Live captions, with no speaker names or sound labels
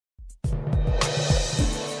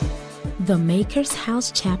The Maker's House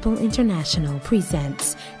Chapel International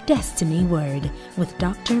presents Destiny Word with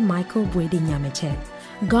Dr. Michael Boyd-Nyamete.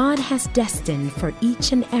 God has destined for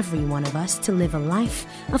each and every one of us to live a life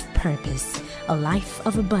of purpose, a life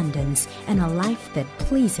of abundance, and a life that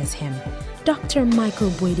pleases Him. Dr.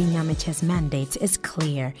 Michael Boyd-Nyamete's mandate is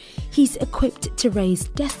clear. He's equipped to raise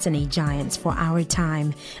destiny giants for our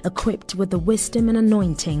time, equipped with the wisdom and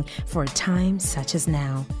anointing for a time such as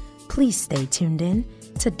now. Please stay tuned in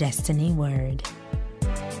to Destiny Word.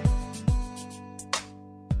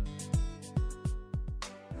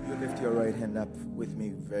 You lift your right hand up with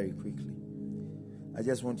me very quickly. I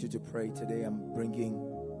just want you to pray today. I'm bringing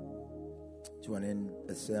to an end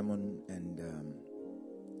a sermon and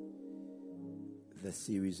the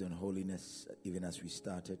series on holiness, even as we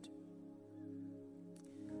started.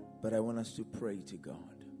 But I want us to pray to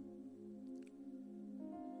God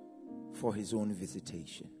for His own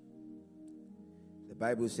visitation. The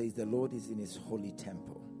Bible says the Lord is in His holy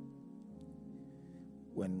temple.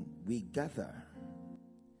 When we gather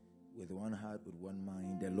with one heart, with one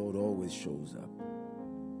mind, the Lord always shows up.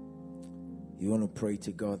 You want to pray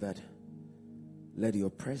to God that let your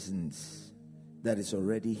presence that is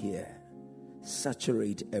already here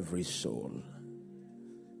saturate every soul.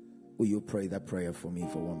 Will you pray that prayer for me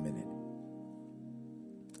for 1 minute?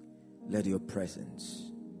 Let your presence.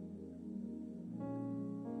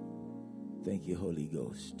 Thank you, Holy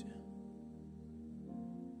Ghost.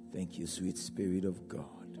 Thank you, sweet Spirit of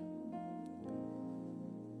God.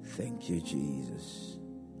 Thank you, Jesus.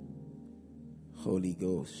 Holy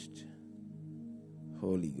Ghost.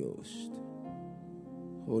 Holy Ghost.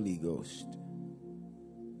 Holy Ghost.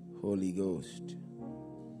 Holy Ghost.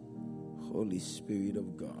 Holy Spirit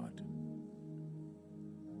of God.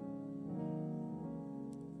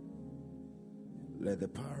 Let the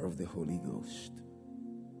power of the Holy Ghost,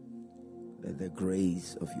 let the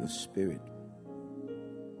grace of your Spirit.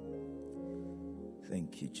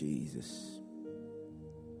 Thank you, Jesus.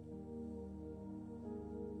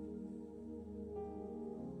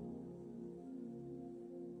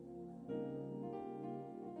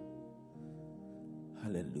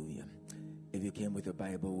 Hallelujah. If you came with a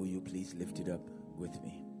Bible, will you please lift it up with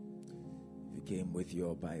me? If you came with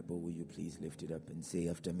your Bible, will you please lift it up and say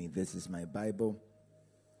after me, this is my Bible.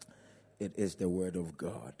 It is the Word of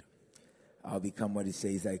God. I'll become what it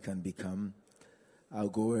says I can become. I'll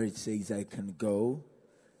go where it says I can go.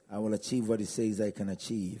 I will achieve what it says I can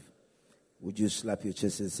achieve. Would you slap your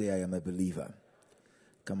chest and say, I am a believer?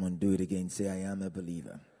 Come on, do it again. Say, I am a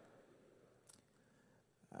believer.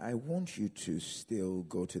 I want you to still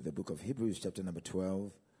go to the book of Hebrews, chapter number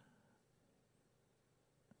 12.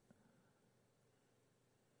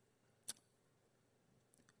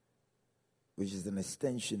 Which is an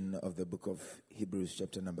extension of the book of Hebrews,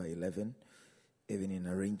 chapter number 11. Even in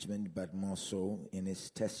arrangement, but more so in its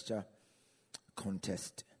texture,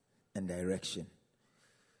 context, and direction.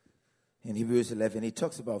 In Hebrews 11, it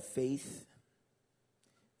talks about faith.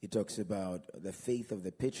 It talks about the faith of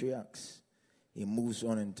the patriarchs. He moves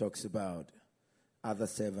on and talks about other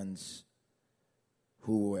servants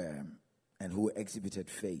who were and who exhibited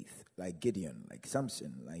faith, like Gideon, like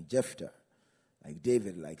Samson, like Jephthah, like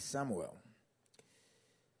David, like Samuel.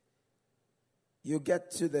 You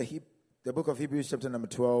get to the book of Hebrews, chapter number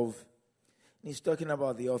 12, and he's talking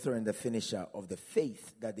about the author and the finisher of the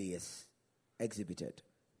faith that they exhibited.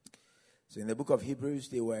 So in the book of Hebrews,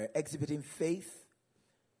 they were exhibiting faith.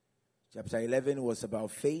 Chapter 11 was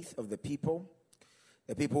about faith of the people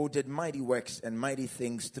who did mighty works and mighty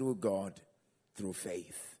things through God, through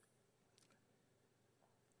faith.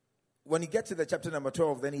 When you get to the chapter number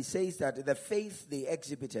 12, then he says that the faith they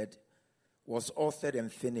exhibited was authored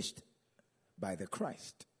and finished by the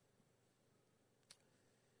Christ.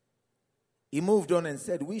 He moved on and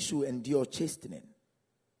said, we should endure chastening.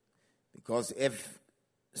 Because if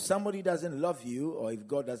somebody doesn't love you, or if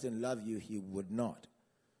God doesn't love you, He would not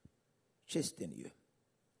chasten you.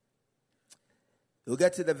 We'll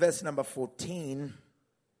get to the verse number 14.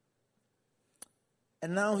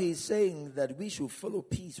 And now he's saying that we should follow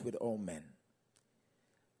peace with all men,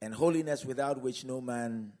 and holiness without which no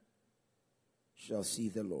man shall see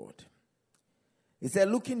the Lord. He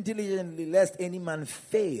said, looking diligently lest any man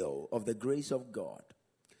fail of the grace of God.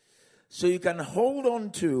 So you can hold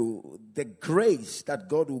on to the grace that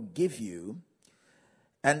God will give you.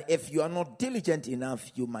 And if you are not diligent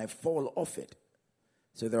enough, you might fall off it.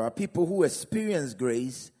 So there are people who experience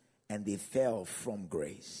grace and they fell from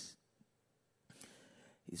grace.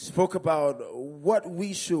 He spoke about what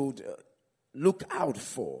we should look out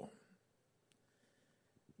for.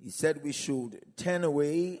 He said we should turn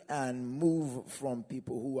away and move from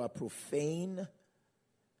people who are profane,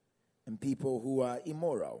 and people who are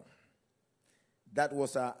immoral. That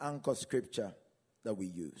was our anchor scripture that we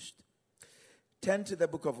used. Turn to the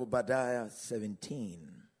book of Obadiah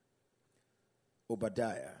 17.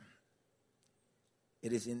 Obadiah.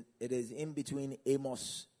 It is in between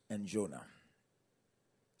Amos and Jonah.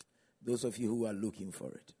 Those of you who are looking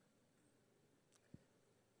for it.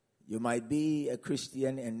 You might be a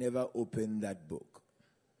Christian and never opened that book.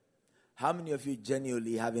 How many of you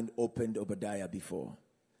genuinely haven't opened Obadiah before?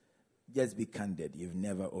 Just be candid. You've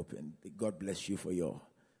never opened. God bless you for your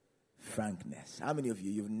frankness. How many of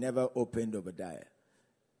you, you've never opened Obadiah?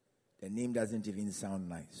 The name doesn't even sound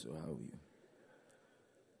nice, so how are you?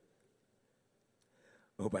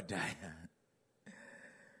 Obadiah.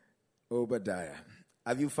 Obadiah.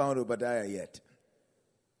 Have you found Obadiah yet?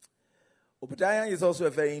 Obadiah is also a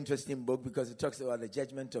very interesting book because it talks about the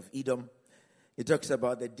judgment of Edom. It talks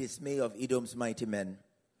about the dismay of Edom's mighty men.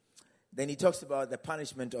 Then he talks about the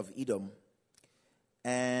punishment of Edom.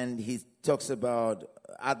 And he talks about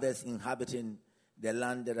others inhabiting the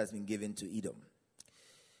land that has been given to Edom.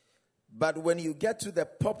 But when you get to the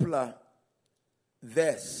popular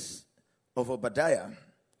verse of Obadiah,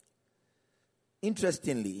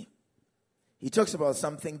 interestingly, he talks about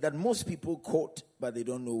something that most people quote, but they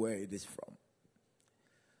don't know where it is from.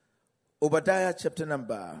 Obadiah chapter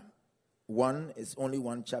number 1 is only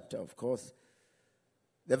one chapter, of course.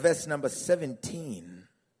 The verse number 17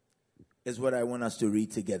 is what I want us to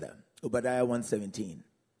read together. Obadiah 1:17.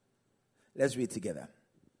 Let's read together.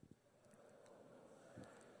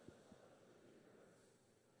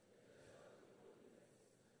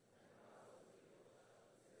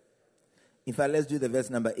 In fact, let's do the verse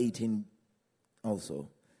number 18 also.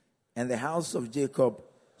 And the house of Jacob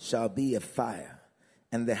shall be a fire,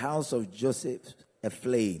 and the house of Joseph a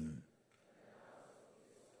flame.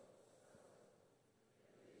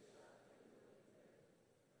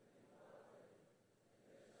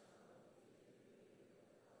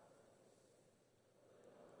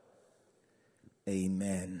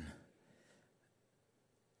 Amen.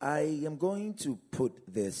 I am going to put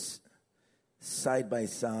this side by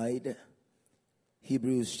side,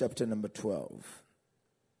 Hebrews chapter number 12,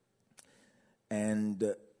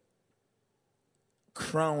 and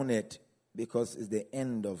crown it, because it's the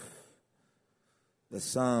end of the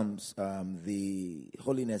Psalms, the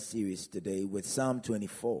Holiness series today, with Psalm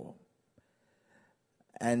 24.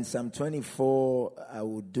 And Psalm 24, I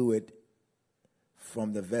will do it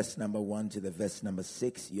from the verse number 1 to the verse number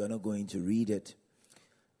 6. You're not going to read it.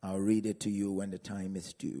 I'll read it to you when the time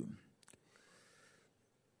is due.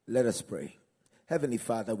 Let us pray. Heavenly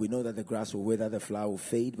Father, we know that the grass will wither, the flower will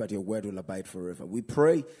fade, but your word will abide forever. We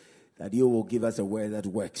pray that you will give us a word that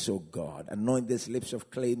works, oh God. Anoint this lips of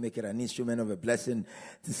clay, make it an instrument of a blessing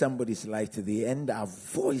to somebody's life to the end. Our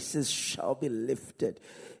voices shall be lifted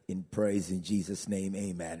in praise in Jesus' name,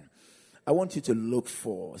 amen. I want you to look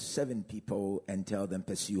for 7 people and tell them,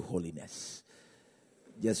 pursue holiness.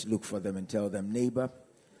 Just look for them and tell them, neighbor,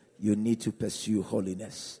 you need to pursue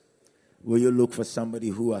holiness. Will you look for somebody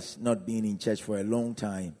who has not been in church for a long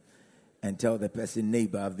time and tell the person,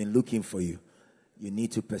 neighbor, I've been looking for you. You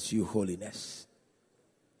need to pursue holiness.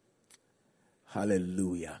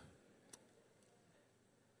 Hallelujah.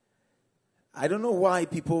 I don't know why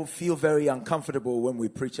people feel very uncomfortable when we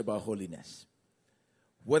preach about holiness.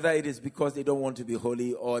 Whether it is because they don't want to be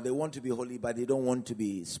holy, or they want to be holy but they don't want to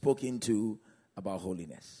be spoken to about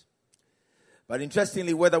holiness. But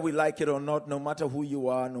interestingly, whether we like it or not, no matter who you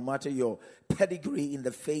are, no matter your pedigree in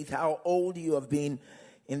the faith, how old you have been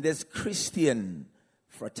in this Christian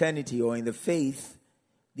fraternity or in the faith,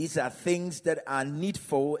 these are things that are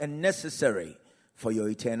needful and necessary for your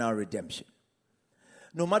eternal redemption.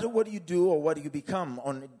 No matter what you do or what you become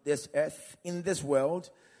on this earth, in this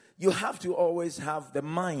world, you have to always have the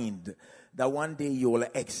mind that one day you will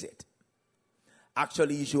exit.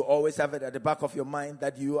 Actually, you should always have it at the back of your mind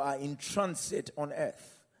that you are in transit on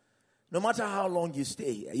earth. No matter how long you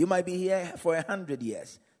stay here, you might be here for 100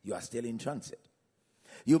 years, you are still in transit.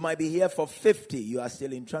 You might be here for 50, you are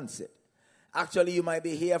still in transit. Actually, you might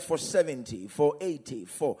be here for 70, for 80,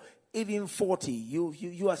 for even 40,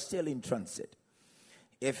 you are still in transit.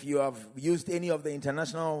 If you have used any of the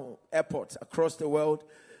international airports across the world,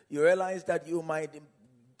 you realize that you might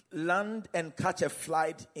land and catch a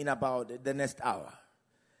flight in about the next hour.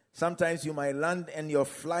 Sometimes you might land and your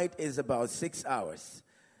flight is about 6 hours.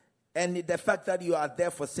 And the fact that you are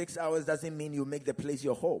there for 6 hours doesn't mean you make the place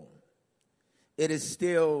your home. It is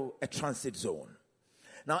still a transit zone.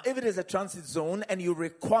 Now, if it is a transit zone and you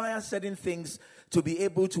require certain things to be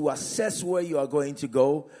able to assess where you are going to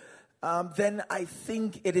go, then I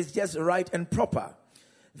think it is just right and proper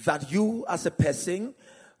that you as a person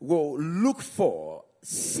will look for,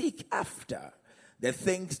 seek after the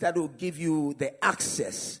things that will give you the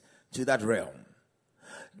access to that realm.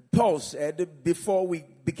 Paul said, before we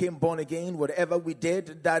became born again, whatever we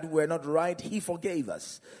did that were not right, he forgave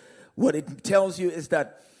us. What it tells you is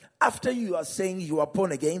that after you are saying you are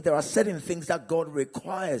born again, there are certain things that God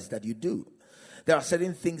requires that you do. There are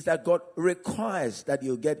certain things that God requires that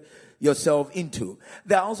you get yourself into.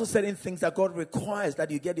 There are also certain things that God requires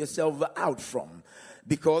that you get yourself out from.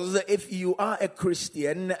 Because if you are a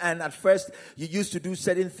Christian and at first you used to do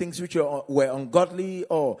certain things which were ungodly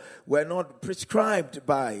or were not prescribed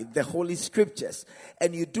by the Holy Scriptures,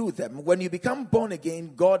 and you do them, when you become born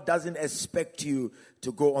again, God doesn't expect you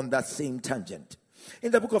to go on that same tangent.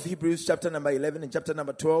 In the book of Hebrews, chapter number 11 and chapter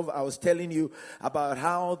number 12, I was telling you about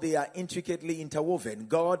how they are intricately interwoven.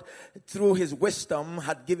 God, through his wisdom,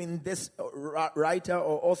 had given this writer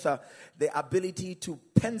or author the ability to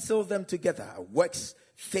pencil them together. Works,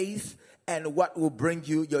 faith, and what will bring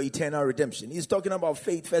you your eternal redemption. He's talking about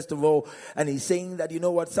faith, first of all, and he's saying that, you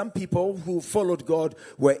know what, some people who followed God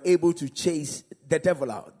were able to chase the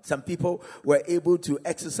devil out. Some people were able to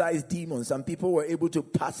exorcise demons. Some people were able to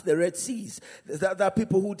pass the Red Seas. There are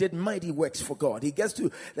people who did mighty works for God. He gets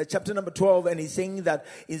to the chapter number 12 and he's saying that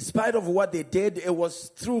in spite of what they did, it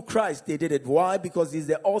was through Christ they did it. Why? Because he's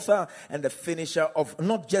the author and the finisher of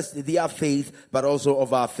not just their faith, but also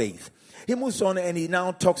of our faith. He moves on and he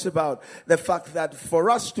now talks about the fact that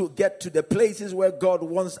for us to get to the places where God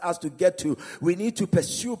wants us to get to, we need to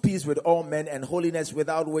pursue peace with all men and holiness,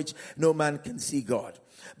 without which no man can see God.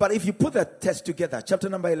 But if you put that text together, chapter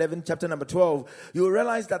number 11, chapter number 12, you will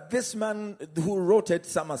realize that this man who wrote it,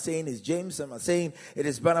 some are saying is James, some are saying it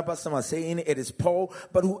is Barnabas, some are saying it is Paul.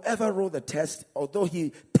 But whoever wrote the text, although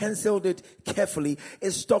he penciled it carefully,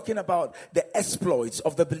 is talking about the exploits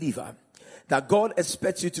of the believer that God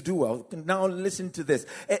expects you to do well. Now listen to this.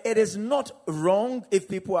 It is not wrong if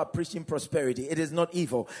people are preaching prosperity. It is not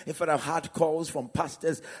evil. In fact, I've had calls from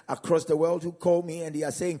pastors across the world who call me and they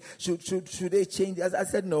are saying, should they change? I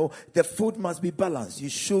said, no, the food must be balanced. You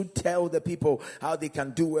should tell the people how they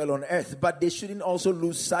can do well on earth, but they shouldn't also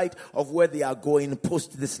lose sight of where they are going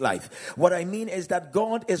post this life. What I mean is that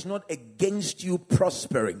God is not against you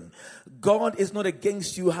prospering. God is not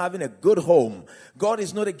against you having a good home. God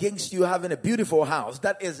is not against you having a beautiful house.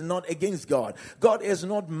 That is not against God. God is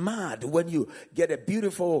not mad when you get a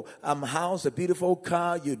beautiful house, a beautiful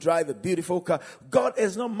car, you drive a beautiful car. God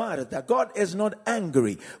is not mad at that. God is not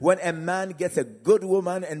angry when a man gets a good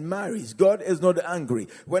woman and marries. God is not angry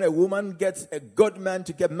when a woman gets a good man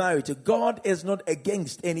to get married to. God is not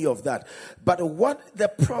against any of that. But what the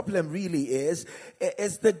problem really is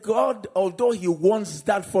that God, although he wants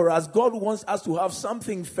that for us, God wants us to have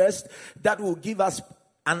something first that will give us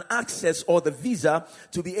an access or the visa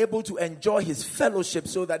to be able to enjoy his fellowship,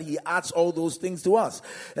 so that he adds all those things to us.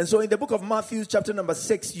 And so in the book of Matthew chapter number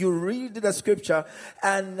 6, you read the scripture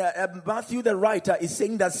and Matthew the writer is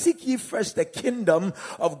saying that seek ye first the kingdom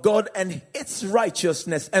of God and its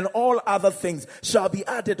righteousness, and all other things shall be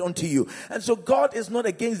added unto you. And so God is not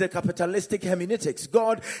against the capitalistic hermeneutics.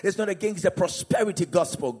 God is not against the prosperity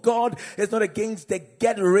gospel. God is not against the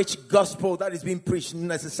get rich gospel that is being preached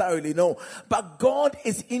necessarily. No, but God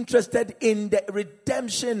is interested in the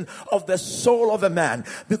redemption of the soul of a man.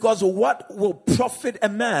 Because what will profit a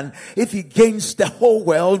man if he gains the whole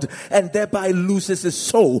world and thereby loses his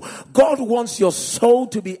soul? God wants your soul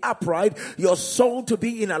to be upright, your soul to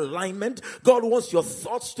be in alignment. God wants your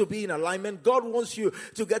thoughts to be in alignment. God wants you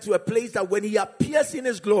to get to a place that when he appears in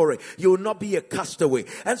his glory, you will not be a castaway.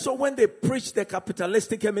 And so when they preach the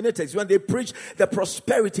capitalistic hermeneutics, when they preach the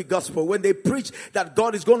prosperity gospel, when they preach that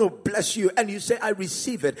God is going to bless you and you say, I receive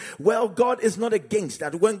it. Well, God is not against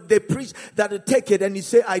that. When they preach that take it and you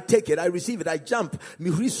say, I take it, I receive it, I jump.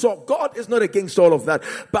 God is not against all of that.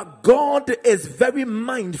 But God is very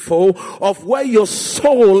mindful of where your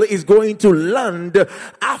soul is going to land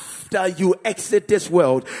after you exit this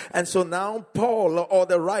world. And so now Paul, or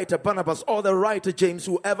the writer Barnabas, or the writer James,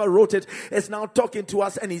 whoever wrote it, is now talking to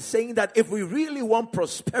us, and he's saying that if we really want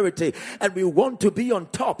prosperity and we want to be on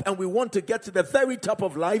top and we want to get to the very top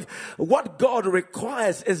of life, what God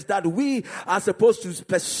requires is that we are supposed to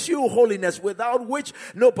pursue holiness, without which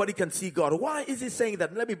nobody can see God. Why is he saying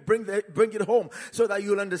that? Let me bring it home so that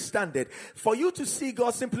you'll understand it. For you to see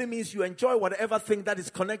God simply means you enjoy whatever thing that is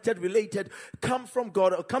connected, related, comes from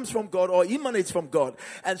God or emanates from God.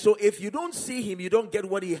 And so if you don't see him, you don't get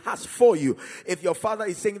what he has for you. If your father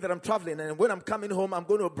is saying that I'm traveling and when I'm coming home, I'm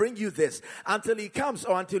going to bring you this, until he comes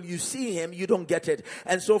or until you see him, you don't get it.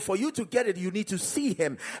 And so for you to get it, you need to see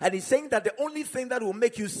him. And he's saying that the only thing that that will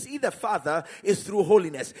make you see the Father is through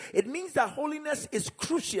holiness. It means that holiness is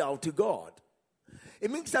crucial to God.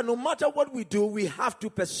 It means that no matter what we do, we have to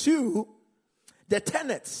pursue the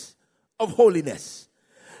tenets of holiness.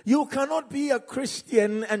 You cannot be a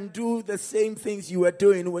Christian and do the same things you were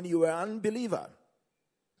doing when you were an unbeliever.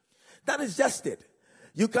 That is just it.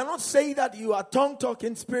 You cannot say that you are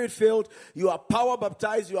tongue-talking, spirit-filled, you are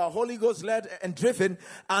power-baptized, you are Holy Ghost-led and driven,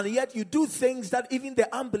 and yet you do things that even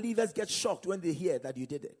the unbelievers get shocked when they hear that you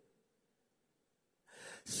did it.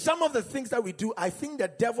 Some of the things that we do, I think the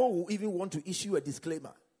devil will even want to issue a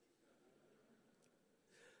disclaimer.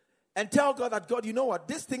 And tell God that, God, you know what,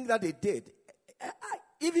 this thing that they did,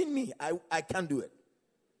 even me, I can't do it.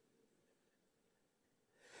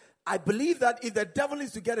 I believe that if the devil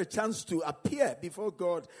is to get a chance to appear before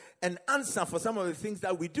God and answer for some of the things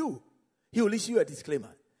that we do, he will issue a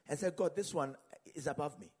disclaimer and say, God, this one is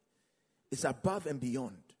above me. It's above and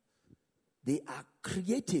beyond. They are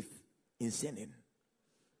creative in sinning.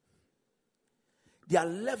 Their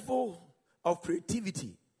level of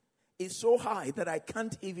creativity is so high that I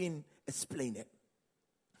can't even explain it.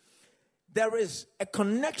 There is a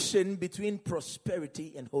connection between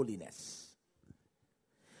prosperity and holiness.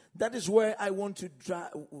 That is where I want to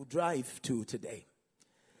drive to today.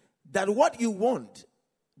 That what you want,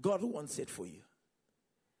 God wants it for you.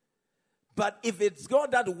 But if it's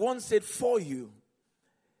God that wants it for you,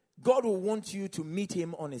 God will want you to meet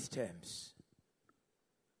him on his terms.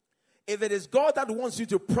 If it is God that wants you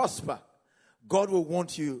to prosper, God will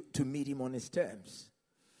want you to meet him on his terms.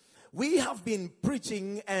 We have been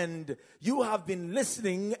preaching and you have been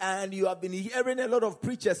listening and you have been hearing a lot of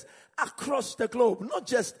preachers across the globe, not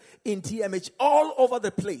just in TMH, all over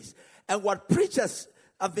the place. And what preachers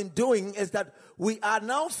have been doing is that we are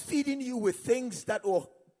now feeding you with things that will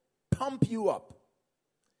pump you up.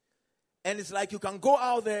 And it's like you can go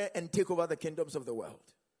out there and take over the kingdoms of the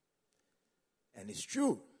world. And it's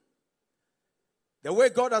true. The way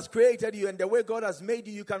God has created you and the way God has made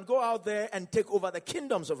you, you can go out there and take over the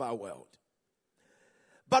kingdoms of our world.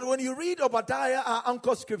 But when you read Obadiah, our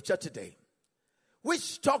anchor scripture today,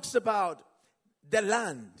 which talks about the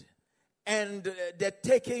land and the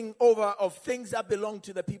taking over of things that belong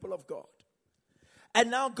to the people of God.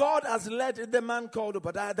 And now God has led the man called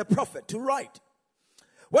Obadiah, the prophet, to write.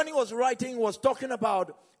 When he was writing, he was talking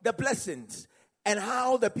about the blessings and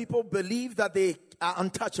how the people believe that they are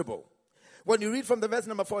untouchable. When you read from the verse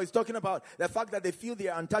number 4, he's talking about the fact that they feel they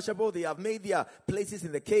are untouchable. They have made their places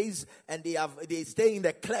in the caves and they stay in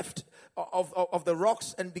the cleft of the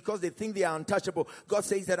rocks. And because they think they are untouchable, God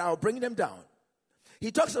says that I'll bring them down. He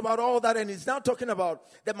talks about all that and he's now talking about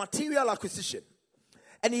the material acquisition.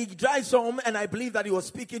 And he drives home, and I believe that he was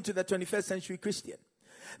speaking to the 21st century Christian.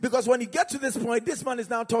 Because when you get to this point, this man is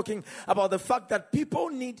now talking about the fact that people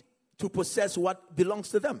need to possess what belongs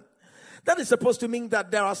to them. That is supposed to mean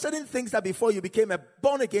that there are certain things that before you became a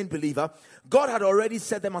born-again believer, God had already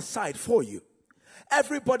set them aside for you.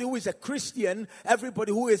 Everybody who is a Christian,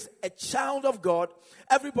 everybody who is a child of God,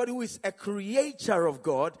 everybody who is a creator of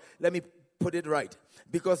God, let me put it right.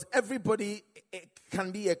 Because everybody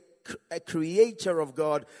can be a creator of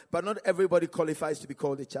God, but not everybody qualifies to be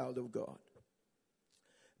called a child of God.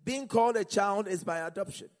 Being called a child is by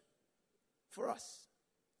adoption for us.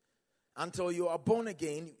 Until you are born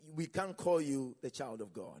again, we can't call you the child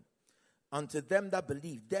of God. Unto them that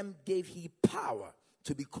believe, them gave he power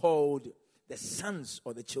to be called the sons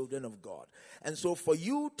or the children of God. And so for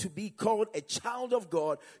you to be called a child of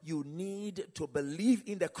God, you need to believe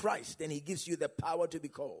in the Christ, and he gives you the power to be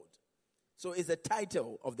called. So it's a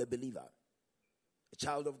title of the believer, a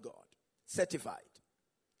child of God, certified.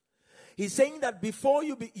 He's saying that before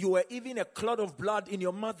you were even a clot of blood in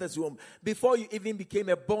your mother's womb, before you even became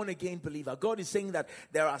a born-again believer, God is saying that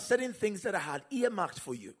there are certain things that I had earmarked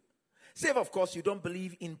for you. Save, of course, you don't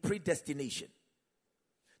believe in predestination.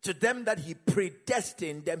 To them that he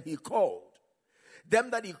predestined, them he called.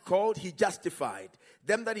 Them that he called, he justified.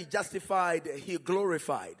 Them that he justified, he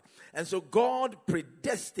glorified. And so God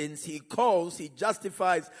predestines, he calls, he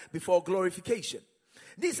justifies before glorification.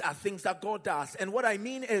 These are things that God does. And what I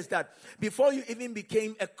mean is that before you even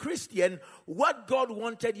became a Christian, what God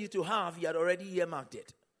wanted you to have, he had already earmarked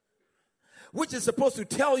it. Which is supposed to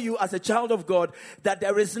tell you as a child of God that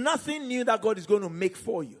there is nothing new that God is going to make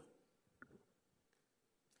for you.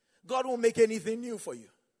 God won't make anything new for you.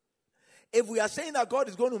 If we are saying that God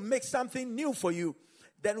is going to make something new for you,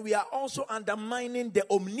 then we are also undermining the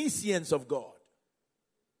omniscience of God.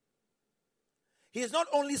 He is not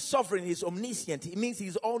only sovereign, he is omniscient. It means he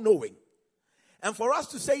is all-knowing. And for us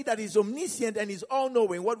to say that he's omniscient and he's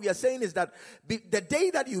all-knowing, what we are saying is that the day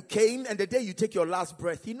that you came and the day you take your last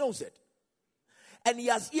breath, he knows it. And he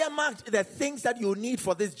has earmarked the things that you need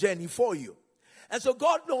for this journey for you. And so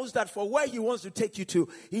God knows that for where he wants to take you to,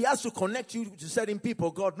 he has to connect you to certain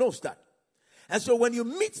people. God knows that. And so when you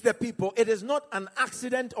meet the people, it is not an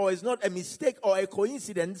accident or it's not a mistake or a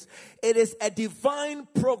coincidence. It is a divine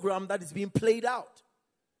program that is being played out.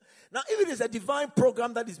 Now, if it is a divine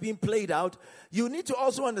program that is being played out, you need to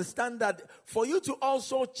also understand that for you to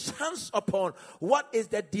also chance upon what is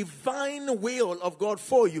the divine will of God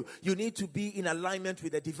for you, you need to be in alignment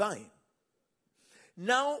with the divine.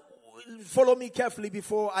 Now, follow me carefully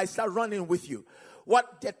before I start running with you.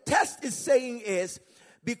 What the text is saying is,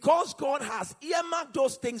 because God has earmarked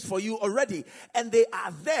those things for you already, and they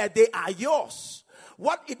are there, they are yours.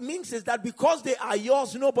 What it means is that because they are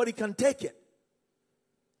yours, nobody can take it.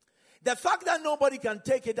 The fact that nobody can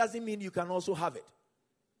take it doesn't mean you can also have it.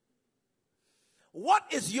 What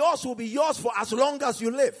is yours will be yours for as long as you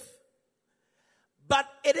live. But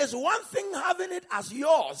it is one thing having it as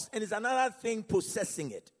yours, and it's another thing possessing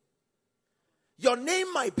it. Your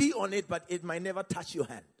name might be on it, but it might never touch your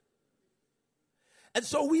hand. And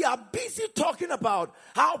so we are busy talking about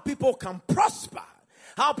how people can prosper,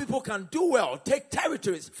 how people can do well, take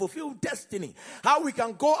territories, fulfill destiny, how we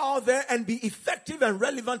can go out there and be effective and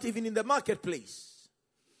relevant even in the marketplace.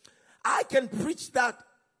 I can preach that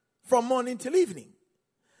from morning till evening,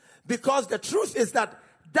 because the truth is that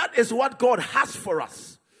that is what God has for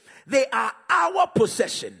us. They are our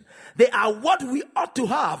possession. They are what we ought to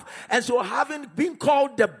have. And so having been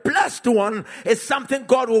called the blessed one is something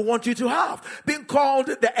God will want you to have. Being called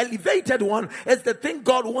the elevated one is the thing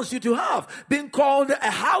God wants you to have. Being called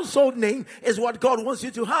a household name is what God wants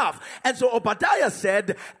you to have. And so Obadiah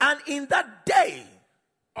said, and in that day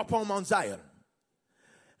upon Mount Zion.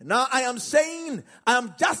 Now I am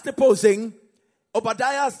juxtaposing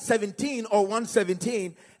Obadiah 17 or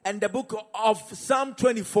 117 and the book of Psalm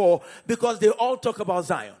 24, because they all talk about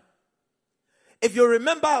Zion. If you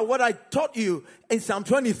remember what I taught you in Psalm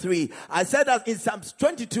 23, I said that in Psalm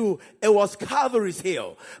 22, it was Calvary's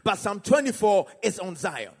Hill. But Psalm 24 is on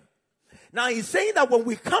Zion. Now he's saying that when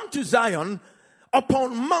we come to Zion,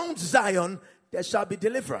 upon Mount Zion, there shall be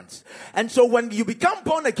deliverance. And so when you become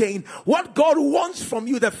born again, what God wants from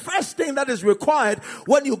you, the first thing that is required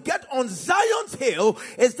when you get on Zion's hill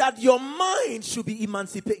is that your mind should be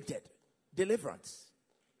emancipated. Deliverance.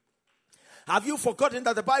 Have you forgotten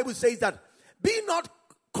that the Bible says that be not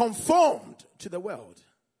conformed to the world,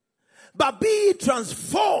 but be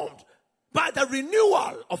transformed by the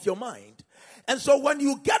renewal of your mind. And so when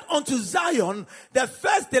you get onto Zion, the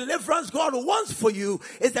first deliverance God wants for you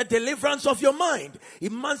is the deliverance of your mind.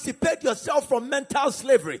 Emancipate yourself from mental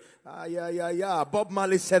slavery. Bob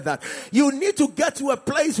Marley said that. You need to get to a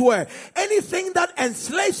place where anything that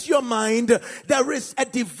enslaves your mind, there is a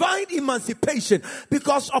divine emancipation.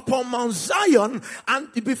 Because upon Mount Zion,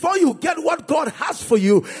 and before you get what God has for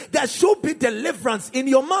you, there should be deliverance in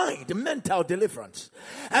your mind, mental deliverance.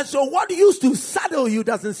 And so what used to saddle you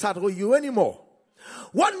doesn't saddle you anymore.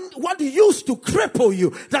 What used to cripple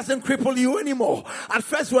you doesn't cripple you anymore. At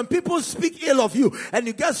first, when people speak ill of you and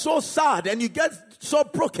you get so sad and you get so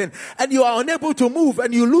broken and you are unable to move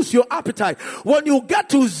and you lose your appetite, when you get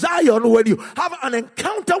to Zion, when you have an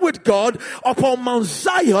encounter with God upon Mount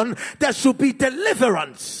Zion, there should be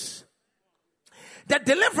deliverance. The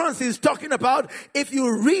deliverance is talking about, if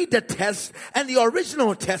you read the text, and the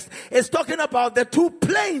original text is talking about the two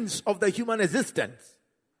planes of the human existence.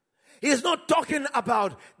 He's not talking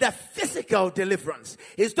about the physical deliverance.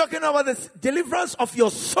 He's talking about the deliverance of your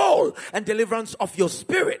soul and deliverance of your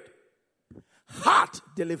spirit. Heart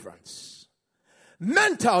deliverance.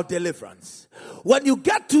 Mental deliverance. When you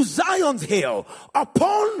get to Zion's hill,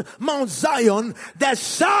 upon Mount Zion, there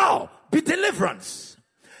shall be deliverance.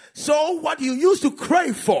 So what you used to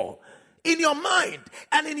crave for in your mind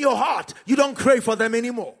and in your heart, you don't crave for them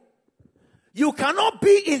anymore. You cannot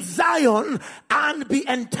be in Zion and be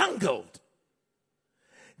entangled.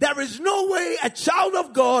 There is no way a child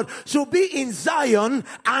of God should be in Zion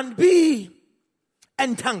and be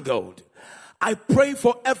entangled. I pray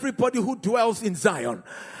for everybody who dwells in Zion,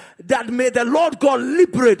 that may the Lord God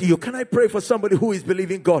liberate you. Can I pray for somebody who is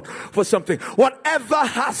believing God for something? Whatever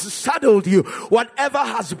has saddled you, whatever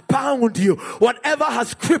has bound you, whatever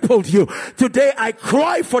has crippled you, today I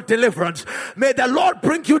cry for deliverance. May the Lord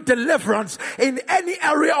bring you deliverance in any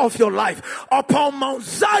area of your life. Upon Mount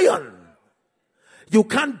Zion, You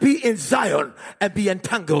can't be in Zion and be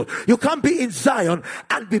entangled. You can't be in Zion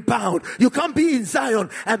and be bound. You can't be in Zion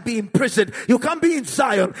and be imprisoned. You can't be in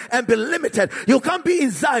Zion and be limited. You can't be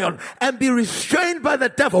in Zion and be restrained by the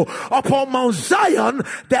devil. Upon Mount Zion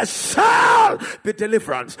there shall be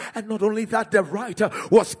deliverance. And not only that, the writer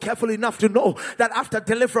was careful enough to know that after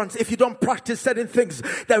deliverance, if you don't practice certain things,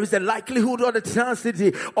 there is a likelihood or the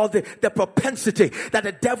tenacity or the propensity that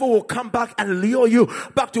the devil will come back and lure you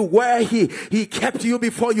back to where he kept you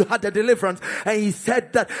before you had the deliverance. And he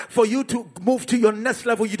said that for you to move to your next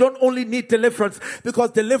level, you don't only need deliverance,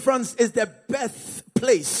 because deliverance is the best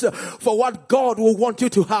place for what God will want you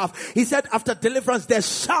to have. He said after deliverance there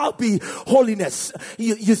shall be holiness.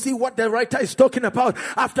 You see what the writer is talking about.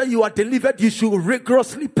 After you are delivered, you should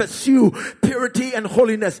rigorously pursue purity and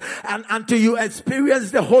holiness, and until you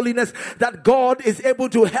experience the holiness that God is able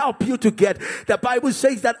to help you to get. The Bible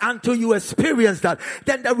says that until you experience that,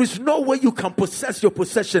 then there is no way you can possess your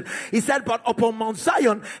possession. He said, but upon Mount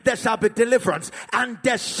Zion there shall be deliverance, and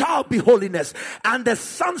there shall be holiness. And the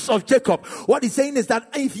sons of Jacob, what he's saying is that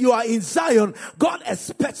if you are in Zion, God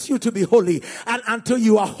expects you to be holy, and until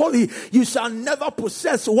you are holy, you shall never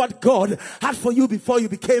possess what God had for you before you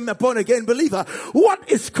became a born again believer. What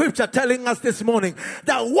is scripture telling us this morning?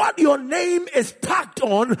 That what your name is tagged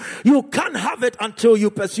on, you can't have it until you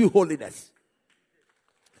pursue holiness.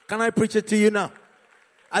 Can I preach it to you now?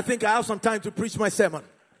 I think I have some time to preach my sermon.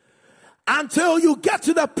 Until you get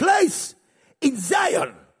to the place in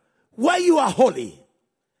Zion where you are holy,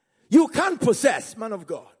 you can't possess, man of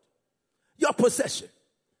God, your possession.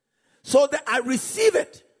 So that I receive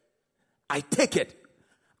it, I take it,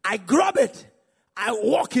 I grab it, I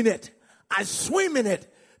walk in it, I swim in it.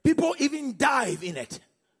 People even dive in it.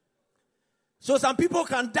 So some people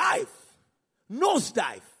can dive, nose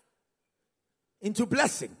dive into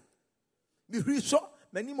blessing.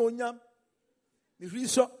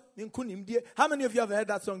 How many of you have heard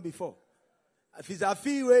that song before? But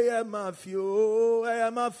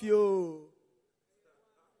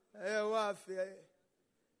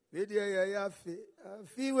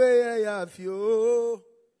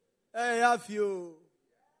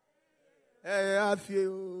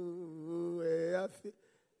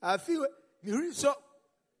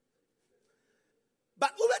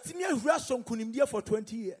for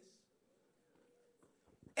 20 years.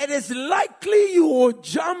 It is likely you will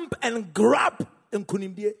jump and grab in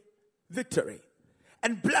kunimdie victory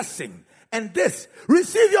and blessing and this.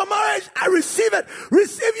 Receive your marriage, I receive it.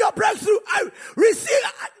 Receive your breakthrough, I receive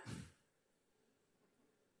it.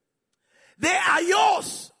 They are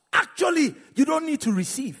yours. Actually, you don't need to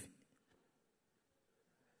receive.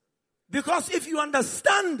 Because if you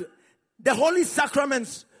understand the holy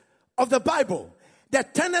sacraments of the Bible, the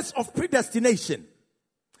tenets of predestination,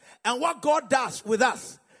 and what God does with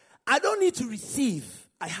us, I don't need to receive,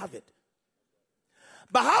 I have it.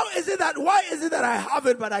 But why is it that I have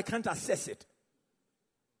it but I can't access it?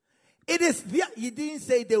 It is there. He didn't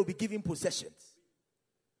say they will be given possessions.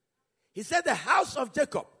 He said the house of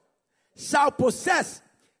Jacob shall possess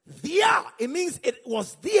their. It means it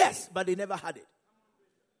was theirs, but they never had it.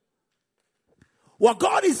 What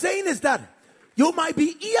God is saying is that you might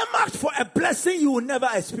be earmarked for a blessing you will never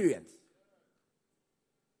experience.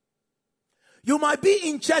 You might be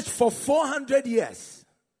in church for 400 years.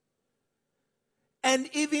 And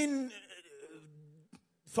even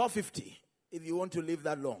 450, if you want to live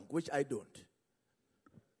that long, which I don't.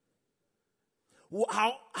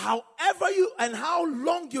 However you and how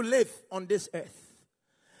long you live on this earth,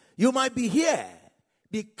 you might be here,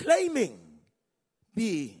 be claiming,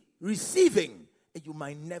 be receiving, and you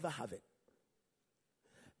might never have it.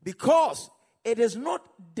 Because it is not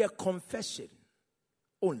the confession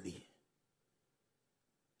only.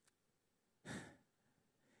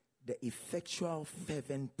 The effectual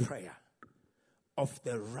fervent prayer of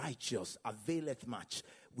the righteous availeth much.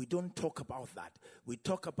 We don't talk about that. We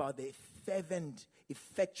talk about the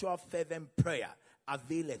effectual fervent prayer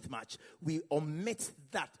availeth much. We omit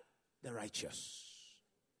that, the righteous.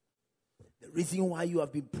 The reason why you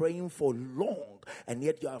have been praying for long and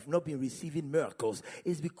yet you have not been receiving miracles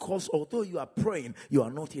is because although you are praying, you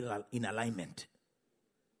are not in alignment.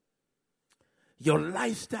 Your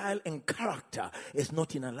lifestyle and character is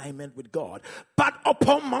not in alignment with God. But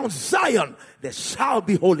upon Mount Zion, there shall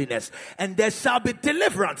be holiness and there shall be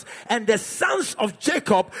deliverance. And the sons of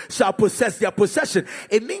Jacob shall possess their possession.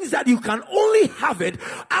 It means that you can only have it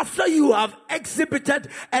after you have exhibited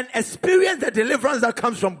and experienced the deliverance that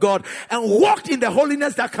comes from God and walked in the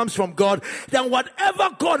holiness that comes from God. Then whatever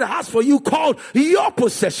God has for you called your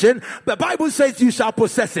possession, the Bible says you shall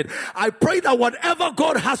possess it. I pray that whatever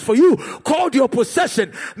God has for you called your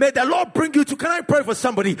possession. May the Lord bring you to, can I pray for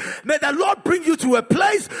somebody? May the Lord bring you to a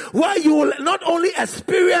place where you will not only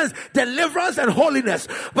experience deliverance and holiness,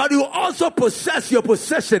 but you will also possess your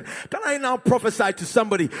possession. Can I now prophesy to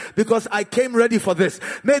somebody? Because I came ready for this.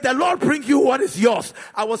 May the Lord bring you what is yours.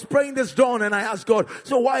 I was praying this dawn and I asked God,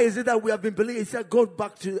 so why is it that we have been believing? He said, go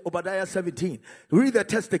back to Obadiah 17. Read the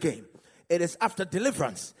text again. It is after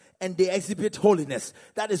deliverance and they exhibit holiness.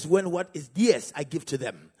 That is when what is theirs I give to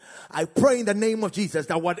them. I pray in the name of Jesus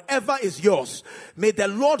that whatever is yours, may the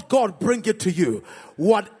Lord God bring it to you.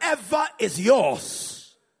 Whatever is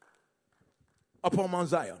yours upon Mount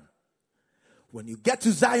Zion. When you get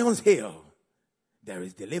to Zion's hill, there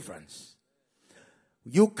is deliverance.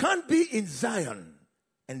 You can't be in Zion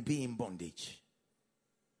and be in bondage.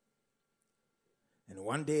 And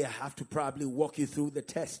one day I have to probably walk you through the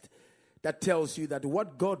test that tells you that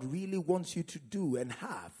what God really wants you to do and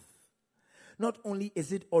have, not only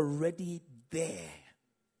is it already there,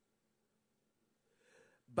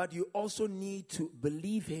 but you also need to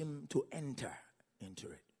believe Him to enter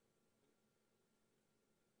into it.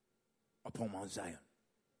 Upon Mount Zion,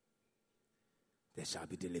 there shall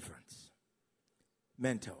be deliverance.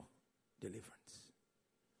 Mental deliverance.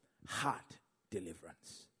 Heart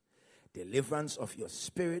deliverance. Deliverance of your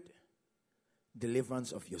spirit.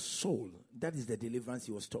 Deliverance of your soul. That is the deliverance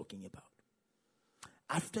he was talking about.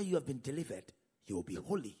 After you have been delivered, you will be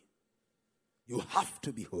holy. You have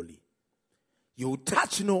to be holy. You will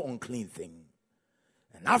touch no unclean thing.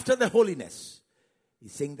 And after the holiness,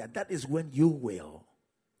 he's saying that is when you will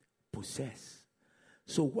possess.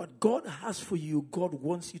 So what God has for you, God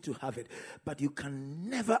wants you to have it. But you can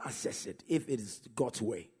never access it if it is God's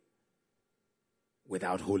way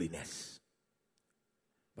without holiness.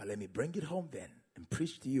 But let me bring it home then and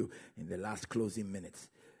preach to you in the last closing minutes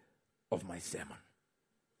of my sermon.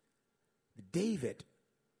 David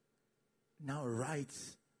now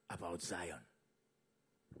writes about Zion.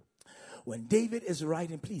 When David is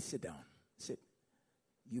writing, please sit down. Sit.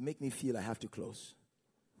 You make me feel I have to close.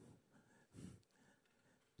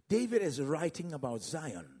 David is writing about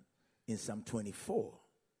Zion in Psalm 24.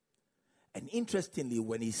 And interestingly,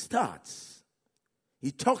 when he starts,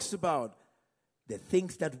 he talks about the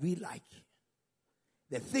things that we like,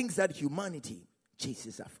 the things that humanity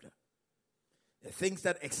chases after, the things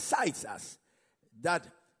that excites us, that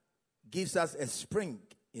gives us a spring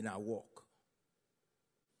in our walk,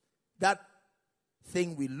 that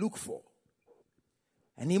thing we look for.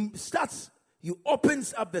 And he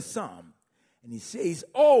opens up the psalm and he says,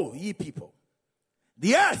 "Oh, ye people,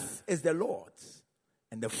 the earth is the Lord's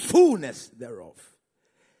and the fullness thereof,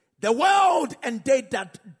 the world and they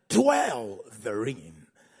that dwell therein."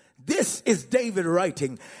 This is David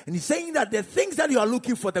writing, and he's saying that the things that you are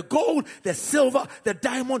looking for, the gold, the silver, the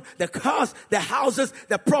diamond, the cars, the houses,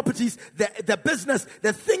 the properties, the business,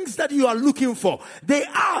 the things that you are looking for, they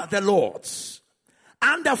are the Lord's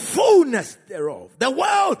and the fullness thereof, the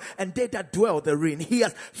world and they that dwell therein. He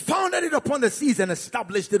has founded it upon the seas and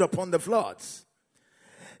established it upon the floods.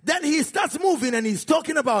 Then he starts moving and he's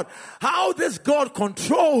talking about how this God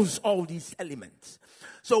controls all these elements.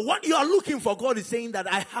 So what you are looking for, God is saying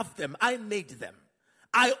that I have them, I made them,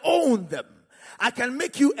 I own them. I can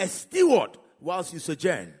make you a steward whilst you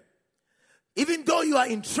sojourn. Even though you are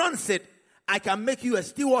in transit, I can make you a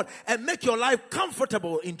steward and make your life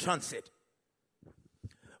comfortable in transit.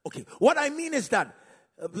 Okay, what I mean is that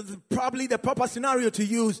probably the proper scenario to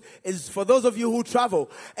use is for those of you who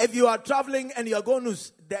travel. If you are traveling and you are going to,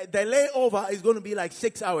 the layover is going to be like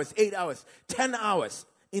 6 hours, 8 hours, 10 hours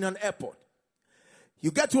in an airport. You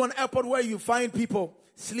get to an airport where you find people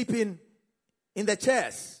sleeping in the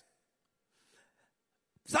chairs.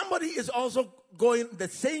 Somebody is also going the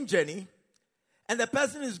same journey, and the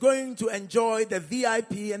person is going to enjoy the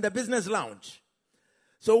VIP and the business lounge.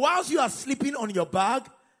 So whilst you are sleeping on your bag,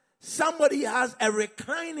 somebody has a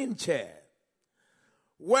reclining chair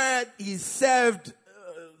where he served,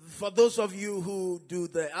 for those of you who do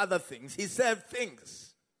the other things, he served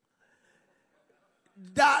things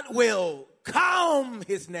that will calm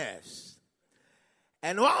his nerves.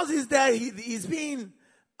 And whilst he's there, he's being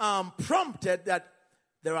prompted that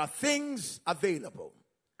there are things available,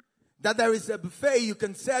 that there is a buffet you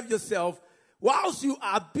can serve yourself whilst you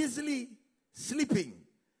are busily sleeping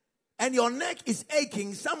and your neck is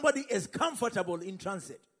aching. Somebody is comfortable in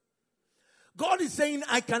transit. God is saying,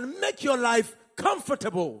 I can make your life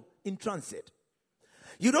comfortable in transit.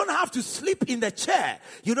 You don't have to sleep in the chair.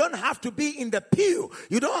 You don't have to be in the pew.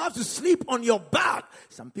 You don't have to sleep on your back.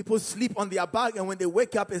 Some people sleep on their back, and when they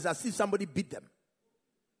wake up, it's as if somebody beat them.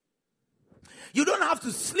 You don't have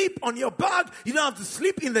to sleep on your back. You don't have to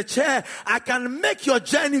sleep in the chair. I can make your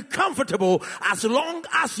journey comfortable as long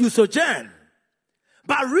as you sojourn.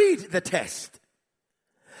 But read the text.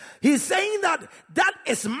 He's saying that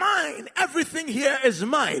is mine. Everything here is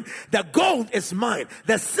mine. The gold is mine.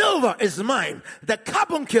 The silver is mine. The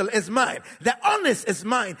carbuncle is mine. The onyx is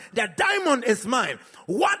mine. The diamond is mine.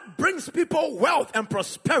 What brings people wealth and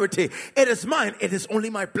prosperity? It is mine. It is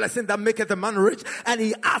only my blessing that maketh a man rich, and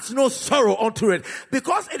he adds no sorrow unto it.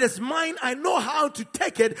 Because it is mine, I know how to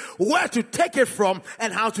take it, where to take it from,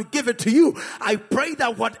 and how to give it to you. I pray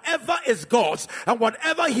that whatever is God's and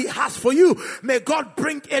whatever he has for you, may God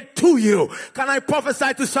bring it to you. Can I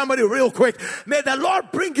prophesy to somebody real quick? May the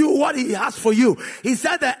Lord bring you what he has for you. He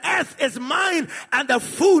said the earth is mine and the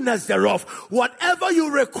fullness thereof. Whatever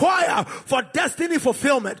you require for destiny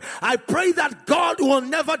fulfillment, I pray that God will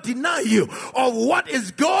never deny you of what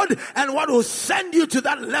is good and what will send you to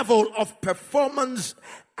that level of performance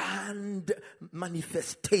and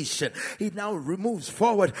manifestation. He now removes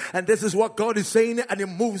forward, and this is what God is saying, and it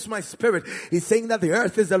moves my spirit. He's saying that the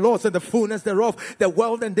earth is the Lord's and the fullness thereof, the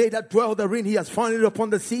world and they that dwell therein. He has founded it upon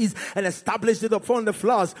the seas and established it upon the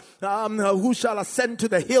floods. Who shall ascend to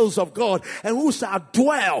the hills of God, and who shall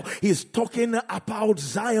dwell? He's talking about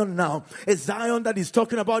Zion now. It's Zion that he's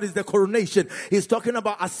talking about is the coronation. He's talking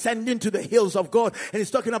about ascending to the hills of God, and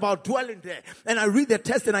he's talking about dwelling there. And I read the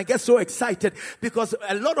text and I get so excited, because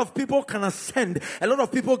a lot of people can ascend. A lot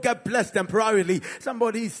of people get blessed temporarily.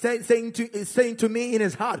 Somebody is saying to me in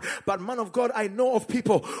his heart, but man of God, I know of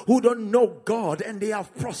people who don't know God and they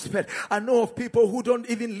have prospered. I know of people who don't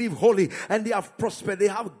even live holy and they have prospered. They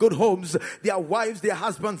have good homes. Their wives, their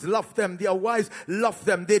husbands love them. Their wives love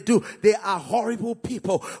them. They do. They are horrible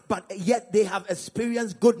people, but yet they have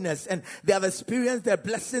experienced goodness and they have experienced their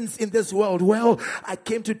blessings in this world. Well, I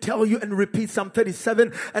came to tell you and repeat Psalm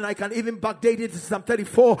 37, and I can even backdate it to Psalm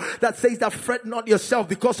 34, that says that fret not yourself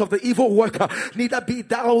because of the evil worker, neither be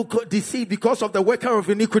thou deceived because of the worker of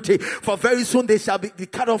iniquity, for very soon they shall be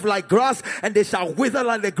cut off like grass and they shall wither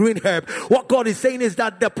like the green herb. What God is saying is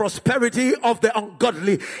that the prosperity of the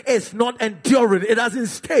ungodly is not enduring. It doesn't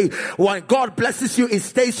stay. When God blesses you, it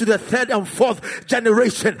stays to the third and fourth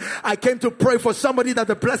generation. I came to pray for somebody that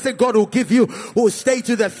the blessing God will give you will stay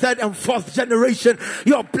to the third and fourth generation.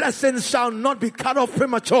 Your blessings shall not be cut off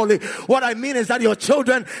prematurely. What I mean is that your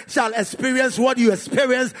children shall experience what you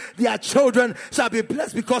experience. Their children shall be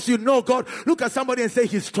blessed because you know God. Look at somebody and say,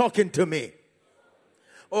 he's talking to me.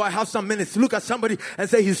 Oh, I have some minutes. Look at somebody and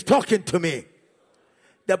say, he's talking to me.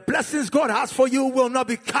 The blessings God has for you will not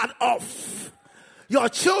be cut off. Your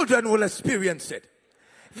children will experience it.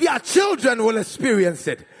 Their children will experience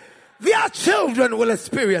it. Their children will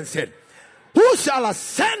experience it. Who shall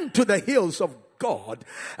ascend to the hills of God,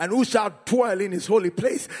 and who shall dwell in his holy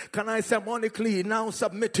place? Can I sermonically now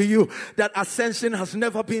submit to you that ascension has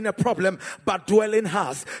never been a problem, but dwelling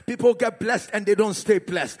has. People get blessed and they don't stay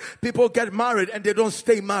blessed. People get married and they don't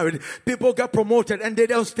stay married. People get promoted and they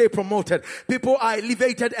don't stay promoted. People are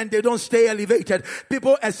elevated and they don't stay elevated.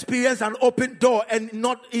 People experience an open door and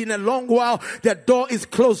not in a long while the door is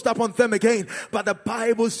closed up on them again. But the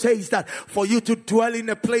Bible says that for you to dwell in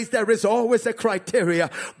a place, there is always a criteria.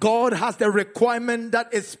 God has the requirement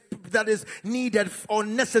that is needed or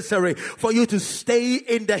necessary for you to stay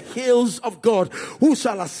in the hills of God. Who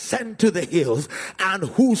shall ascend to the hills and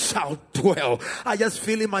who shall dwell? I just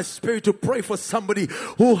feel in my spirit to pray for somebody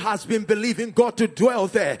who has been believing God to dwell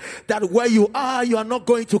there, that where you are not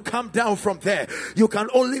going to come down from there. You can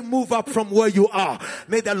only move up from where you are.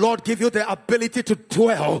 May the Lord give you the ability to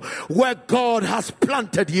dwell where God has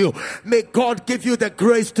planted you. May God give you the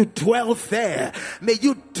grace to dwell there. May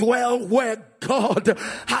you dwell where God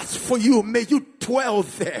has for you. May you dwell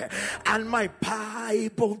there. And my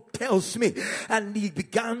Bible tells me, and he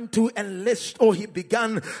began to enlist, or he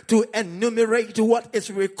began to enumerate what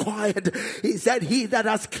is required. He said, he that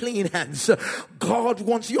has clean hands. God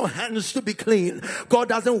wants your hands to be clean. God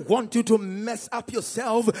doesn't want you to mess up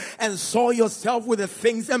yourself and soil yourself with the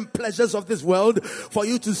things and pleasures of this world. For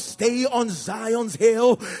you to stay on Zion's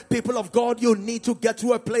hill, people of God, you need to get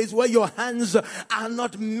to a place where your hands are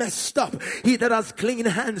not messed up. He that has clean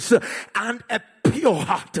hands and a pure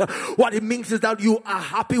heart. What it means is that you are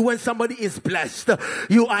happy when somebody is blessed.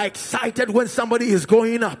 You are excited when somebody is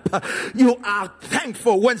going up. You are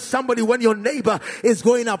thankful when your neighbor is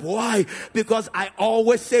going up. Why? Because I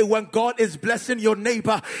always say when God is blessing your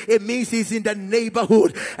neighbor, it means he's in the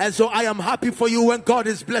neighborhood. And so I am happy for you when God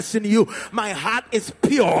is blessing you. My heart is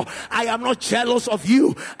pure. I am not jealous of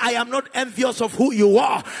you. I am not envious of who you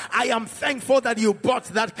are. I am thankful that you bought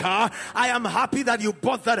that car. I am happy that you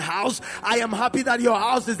bought that house. I am happy happy that your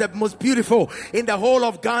house is the most beautiful in the whole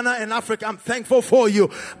of Ghana and Africa. I'm thankful for you,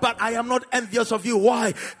 but I am not envious of you.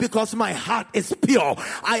 Why? Because my heart is pure.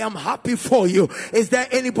 I am happy for you. Is there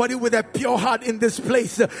anybody with a pure heart in this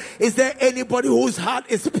place? Is there anybody whose heart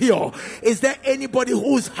is pure? Is there anybody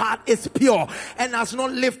whose heart is pure and has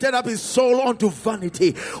not lifted up his soul unto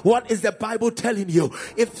vanity? What is the Bible telling you?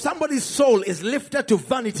 If somebody's soul is lifted to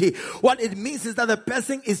vanity, what it means is that the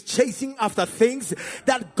person is chasing after things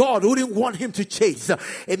that God wouldn't want him to chase.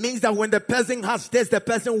 It means that when the person has this, the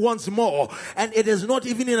person wants more, and it is not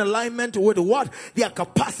even in alignment with what their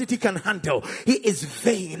capacity can handle. He is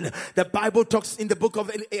vain. The Bible talks in the book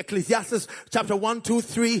of Ecclesiastes chapter 1, 2,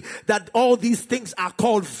 3 that all these things are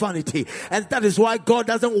called vanity, and that is why God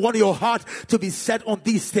doesn't want your heart to be set on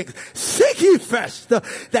these things. Seek ye first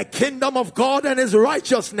the kingdom of God and his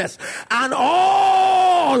righteousness, and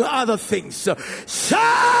all other things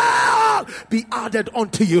shall be added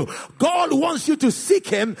unto you. God wants you to seek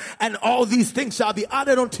him, and all these things shall be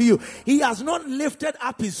added unto you. He has not lifted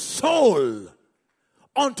up his soul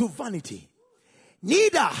unto vanity,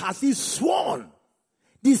 neither has he sworn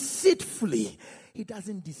deceitfully. He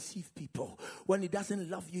doesn't deceive people. When he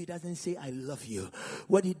doesn't love you, he doesn't say, I love you.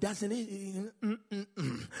 When he doesn't,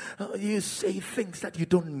 you say things that you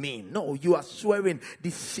don't mean. No, you are swearing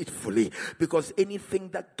deceitfully, because anything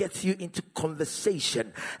that gets you into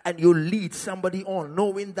conversation and you lead somebody on,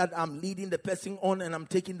 knowing that I'm leading the person on and I'm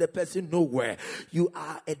taking the person nowhere, you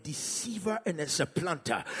are a deceiver and a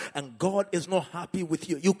supplanter, and God is not happy with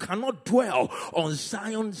you. You cannot dwell on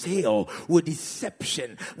Zion's hill with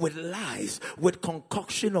deception, with lies, with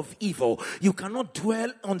concoction of evil. You cannot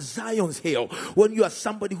dwell on Zion's hill when you are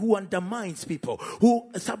somebody who undermines people, who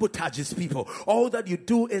sabotages people. All that you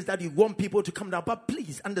do is that you want people to come down. But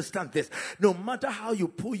please understand this: no matter how you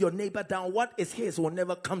pull your neighbor down, what is his will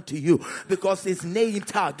never come to you, because his name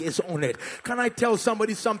tag is on it. Can I tell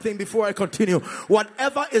somebody something before I continue?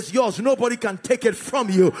 Whatever is yours, nobody can take it from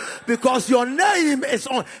you, because your name is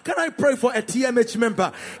on. Can I pray for a TMH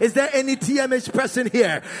member? Is there any TMH person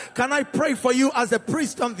here? Can I pray for you as a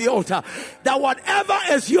priest on the altar, that whatever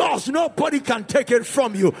is yours, nobody can take it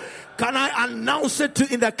from you? Can I announce it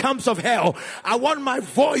in the camps of hell? I want my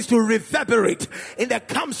voice to reverberate in the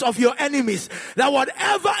camps of your enemies, that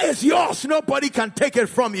whatever is yours, nobody can take it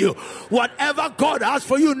from you. Whatever God has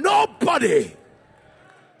for you, nobody.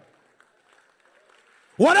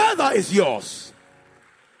 Whatever is yours,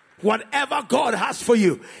 whatever God has for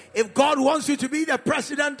you. If God wants you to be the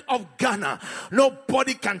president of Ghana,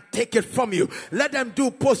 nobody can take it from you. Let them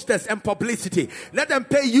do posters and publicity. Let them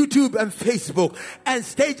pay YouTube and Facebook and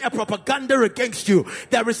stage a propaganda against you.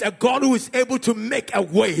 There is a God who is able to make a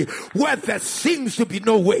way where there seems to be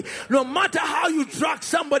no way. No matter how you drag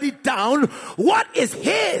somebody down, what is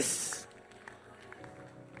his?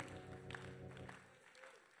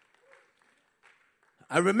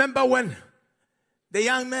 I remember when the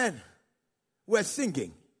young men were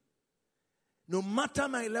singing, no matter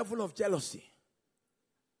my level of jealousy,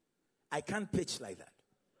 I can't pitch like that.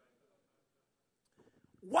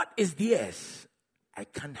 What is theirs, I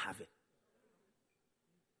can't have it.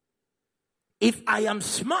 If I am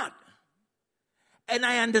smart and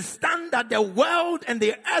I understand that the world and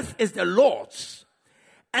the earth is the Lord's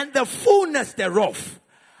and the fullness thereof,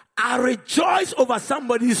 I rejoice over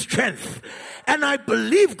somebody's strength, and I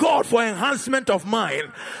believe God for enhancement of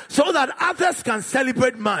mine, so that others can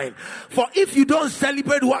celebrate mine. For if you don't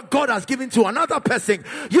celebrate what God has given to another person,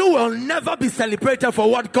 you will never be celebrated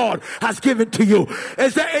for what God has given to you.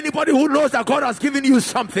 Is there anybody who knows that God has given you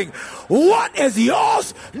something? What is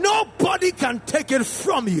yours, nobody can take it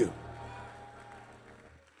from you.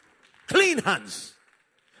 Clean hands,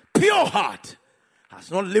 pure heart,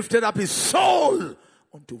 has not lifted up his soul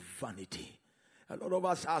unto vanity. A lot of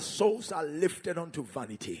us, our souls are lifted unto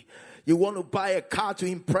vanity. You want to buy a car to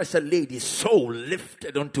impress a lady, soul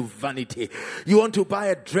lifted unto vanity. You want to buy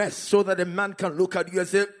a dress so that a man can look at you and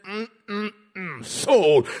say,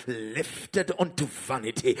 soul lifted unto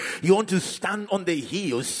vanity. You want to stand on the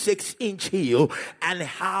heel, 6-inch heel, and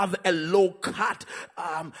have a low cut,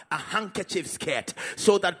 a handkerchief skirt,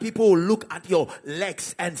 so that people will look at your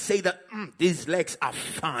legs and say that these legs are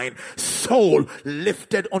fine. Soul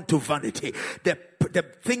lifted unto vanity. the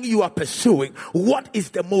thing you are pursuing, what is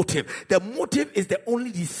the motive? The motive is the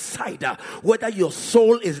only decider whether your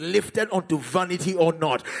soul is lifted onto vanity or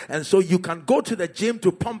not. And so you can go to the gym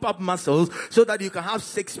to pump up muscles so that you can have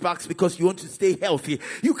six packs because you want to stay healthy.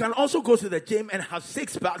 You can also go to the gym and have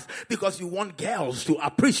six packs because you want girls to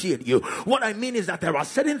appreciate you. What I mean is that there are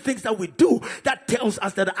certain things that we do that tells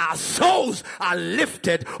us that our souls are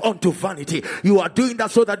lifted onto vanity. You are doing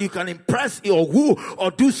that so that you can impress or woo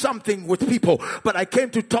or do something with people. But I came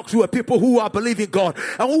to talk to a people who are believing God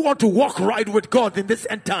and who want to walk right with God in this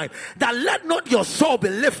end time. That let not your soul be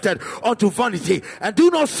lifted onto vanity, and do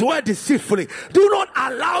not swear deceitfully. Do not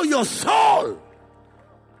allow your soul.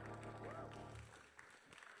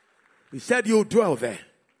 He said you dwell there.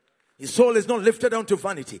 His soul is not lifted onto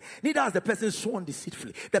vanity. Neither has the person sworn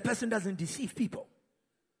deceitfully. The person doesn't deceive people.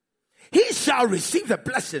 He shall receive the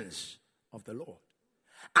blessings of the Lord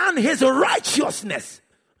and his righteousness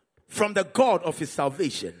from the God of his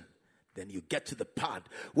salvation. Then you get to the part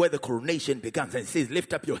where the coronation begins, and it says,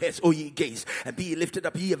 lift up your heads, O ye gates, and be ye lifted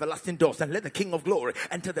up, ye everlasting doors, and let the King of glory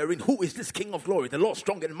enter therein. Who is this King of glory? The Lord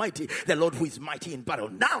strong and mighty, the Lord who is mighty in battle.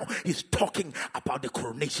 Now he's talking about the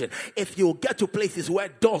coronation. If you get to places where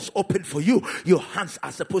doors open for you, your hands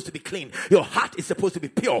are supposed to be clean, your heart is supposed to be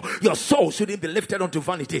pure, your soul shouldn't be lifted onto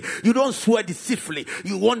vanity. You don't swear deceitfully.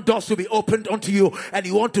 You want doors to be opened unto you, and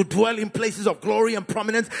you want to dwell in places of glory and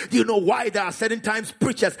prominence. Do you know why there are certain times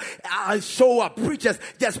preachers show up? Preachers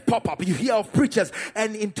just pop up. You hear of preachers,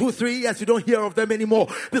 and in 2-3 years you don't hear of them anymore,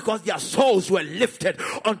 because their souls were lifted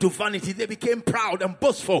onto vanity. They became proud and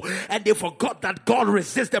boastful, and they forgot that God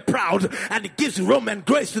resists the proud and gives room and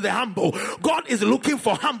grace to the humble. God is looking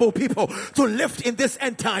for humble people to lift in this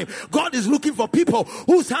end time. God is looking for people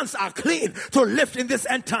whose hands are clean to lift in this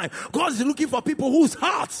end time. God is looking for people whose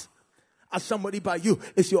hearts, as somebody by you,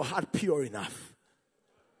 is your heart pure enough?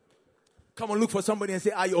 Come on, look for somebody and say,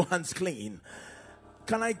 are your hands clean?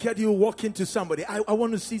 Can I get you walking to somebody? I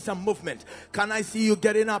want to see some movement. Can I see you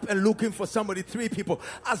getting up and looking for somebody? 3 people.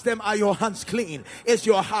 Ask them, are your hands clean? Is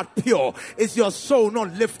your heart pure? Is your soul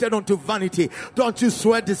not lifted onto vanity? Don't you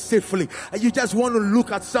swear deceitfully. You just want to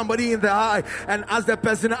look at somebody in the eye and ask the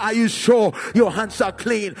person, are you sure your hands are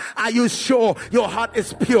clean? Are you sure your heart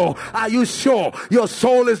is pure? Are you sure your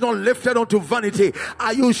soul is not lifted onto vanity?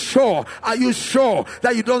 Are you sure? Are you sure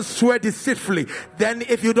that you don't swear deceitfully? Then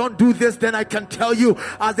if you don't do this, then I can tell you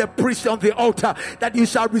as a priest on the altar that you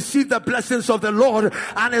shall receive the blessings of the Lord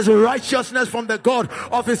and his righteousness from the God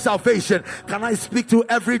of his salvation. Can I speak to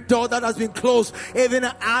every door that has been closed, even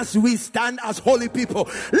as we stand as holy people?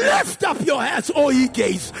 Lift up your heads, O ye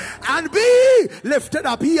gates, and be lifted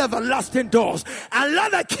up, ye everlasting doors, and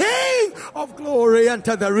let the King of glory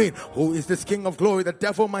enter therein. Who is this King of glory? The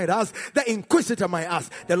devil might ask, the inquisitor might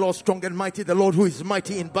ask. The Lord strong and mighty, the Lord who is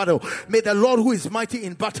mighty in battle. May the Lord who is mighty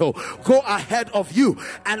in battle go ahead of you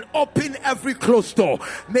and open every closed door.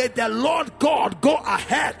 May the Lord God go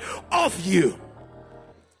ahead of you.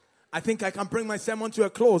 I think I can bring my sermon to a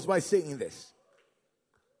close by saying this.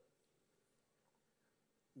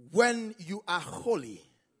 When you are holy,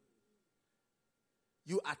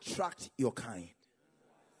 you attract your kind.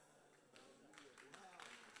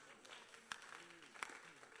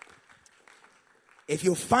 If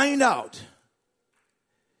you find out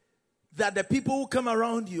that the people who come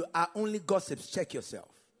around you are only gossips, check yourself.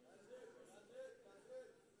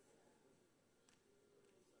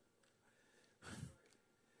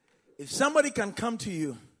 If somebody can come to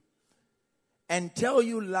you and tell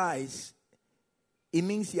you lies, it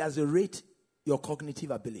means he has rated your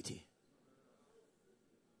cognitive ability.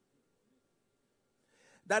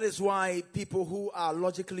 That is why people who are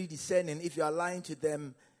logically discerning, if you are lying to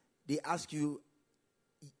them, they ask you,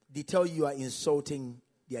 they tell you are insulting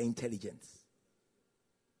their intelligence.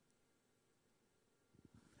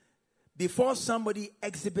 Before somebody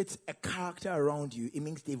exhibits a character around you, it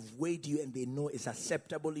means they've weighed you and they know it's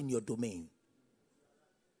acceptable in your domain.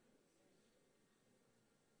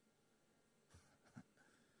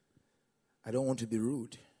 I don't want to be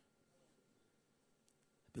rude,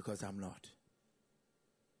 because I'm not.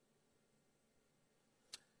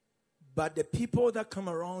 But the people that come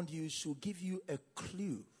around you should give you a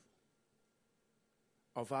clue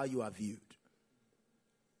of how you are viewed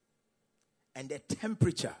and the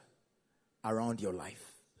temperature around your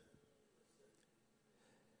life.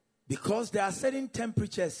 Because there are certain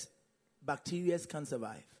temperatures bacteria can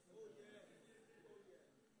survive.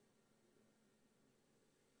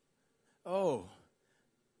 Oh,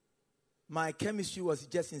 my chemistry was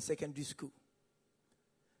just in secondary school.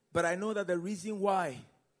 But I know that the reason why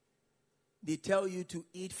they tell you to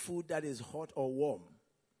eat food that is hot or warm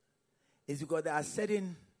is because there are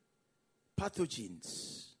certain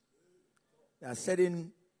pathogens. There are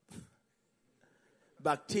certain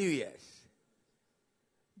bacteria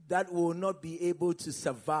that will not be able to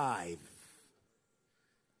survive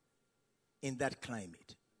in that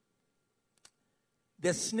climate.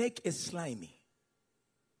 The snake is slimy.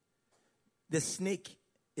 The snake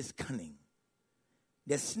is cunning.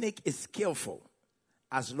 The snake is skillful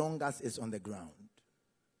as long as it's on the ground.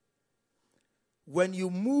 When you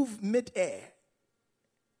move mid-air,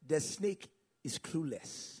 the snake is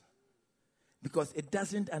clueless because it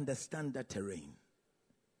doesn't understand the terrain.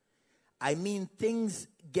 I mean, things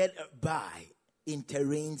get by in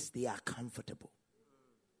terrains they are comfortable.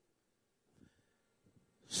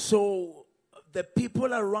 So the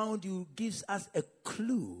people around you gives us a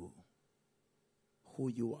clue who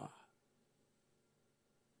you are.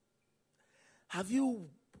 Have you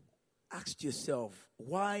asked yourself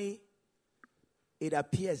why it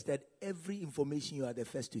appears that every information you are the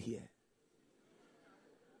first to hear?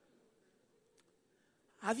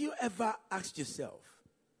 Have you ever asked yourself,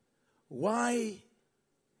 why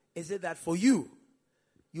is it that for you,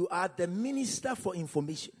 you are the minister for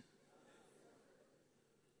information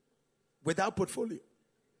without portfolio?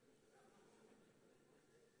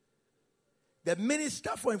 The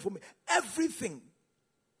minister for information, everything.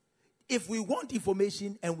 If we want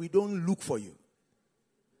information and we don't look for you,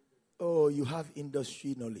 oh, you have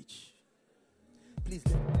industry knowledge. Please.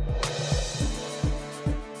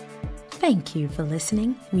 Thank you for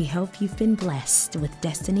listening. We hope you've been blessed with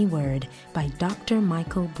Destiny Word by Dr.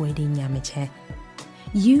 Michael Boyedi-Nyamiche.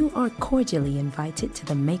 You are cordially invited to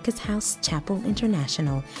the Makers House Chapel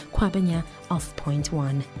International, Kwabena off Point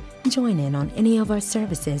 1. Join in on any of our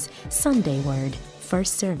services: Sunday Word,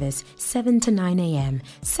 first service 7 to 9 a.m.,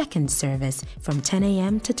 second service from 10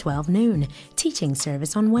 a.m. to 12 noon, teaching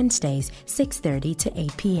service on Wednesdays 6:30 to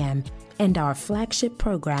 8 p.m., and our flagship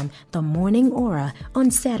program, The Morning Aura,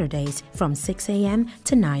 on Saturdays from 6 a.m.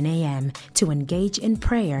 to 9 a.m. to engage in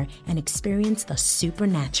prayer and experience the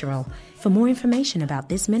supernatural. For more information about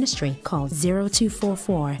this ministry, call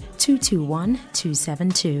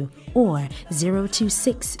 0244-221-272 or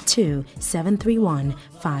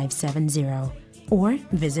 0262-731-570. Or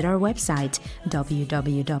visit our website,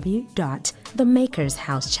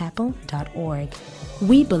 www.themakershousechapel.org.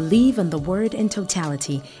 We believe in the Word in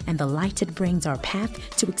totality and the light it brings our path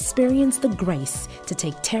to experience the grace to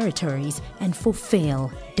take territories and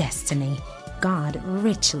fulfill destiny. God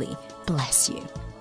richly bless you.